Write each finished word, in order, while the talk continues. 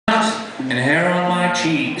and hair on my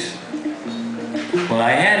cheeks. Well,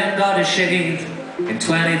 I hadn't got a shave in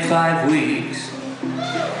 25 weeks.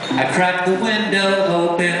 I cracked the window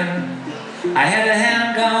open, I had a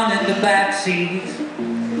handgun in the back seat,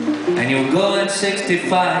 and you were going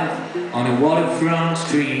 65 on a waterfront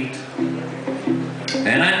street.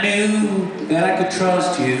 And I knew that I could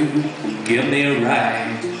trust you, give me a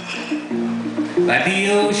ride. Like the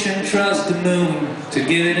ocean trusts the moon to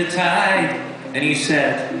give it a tide. And you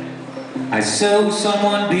said, I saw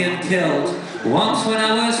someone being killed once when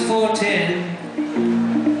I was 14.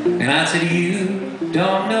 And I said, you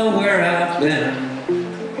don't know where I've been.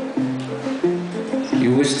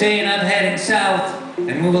 You were staying up heading south,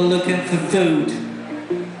 and we were looking for food.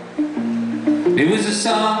 It was a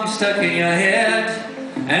song stuck in your head,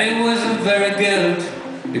 and it wasn't very good.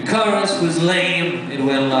 The chorus was lame, it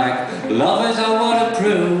went like, lovers are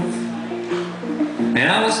waterproof. And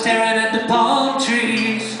I was staring at the palm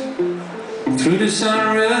trees through the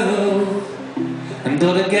sunroof. And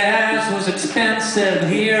though the gas was expensive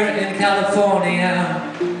here in California,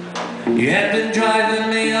 you had been driving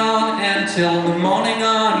me on until the morning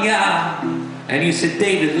on, yeah. And you said,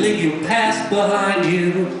 David, leave your past behind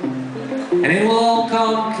you, and it will all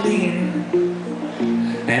come clean.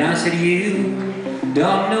 And I said, you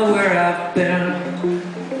don't know where I've been.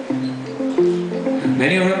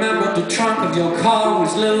 Then you remembered the trunk of your car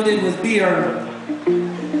was loaded with beer.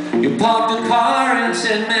 You parked the car and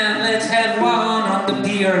said, man, let's have one on the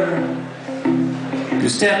pier. You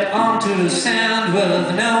stepped onto the sand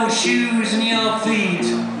with no shoes in your feet.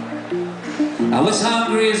 I was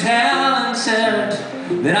hungry as hell and said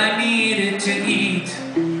that I needed to eat.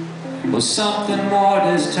 Well, something more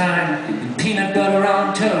this time than peanut butter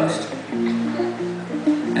on toast.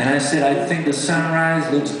 And I said, I think the sunrise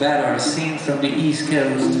looks better seen from the East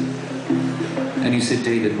Coast. And you said,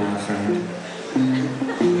 David, my friend,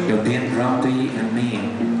 you're being grumpy and mean.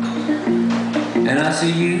 And I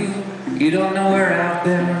said, you don't know where I've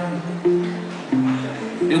been.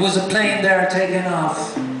 There was a plane there taking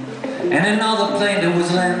off, and another plane that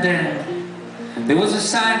was landing. There was a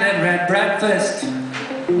sign that read breakfast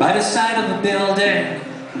by the side of the building.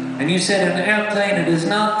 And you said, an airplane, it is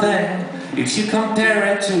nothing if you compare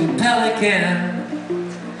it to a pelican.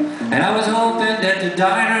 And I was hoping that the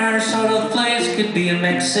diner sort of place could be a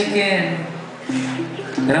Mexican.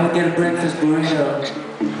 Then I would get a breakfast burrito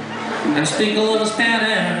and speak a little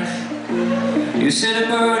Spanish. You said a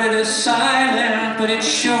bird, it is silent, but it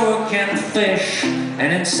sure can fish.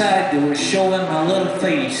 And inside they were showing my little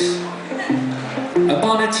face up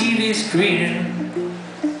on the TV screen.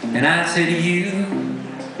 And I said, you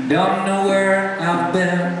don't know where I've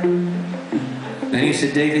been. Then he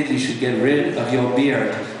said, David, you should get rid of your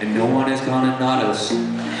beard, and no one is gonna notice.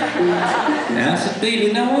 And I said,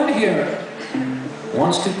 baby, no one here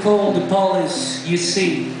wants to call the police. You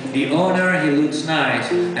see, the owner, he looks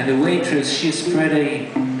nice, and the waitress, she's pretty.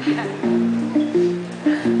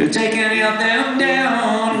 To take any of them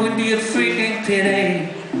down would be a freaking pity.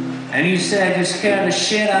 And you said, you scared the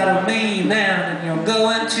shit out of me, man, and you're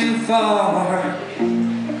going too far.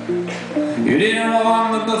 You didn't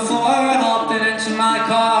warn me before hopping into my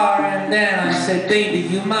car. And then I said, baby,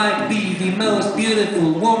 you might be the most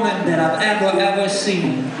beautiful woman that I've ever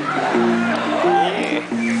seen.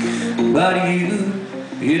 But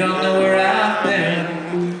you don't know where I've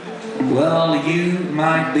been. Well, you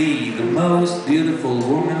might be the most beautiful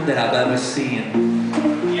woman that I've ever seen.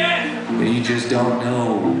 But you just don't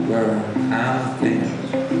know where I've been.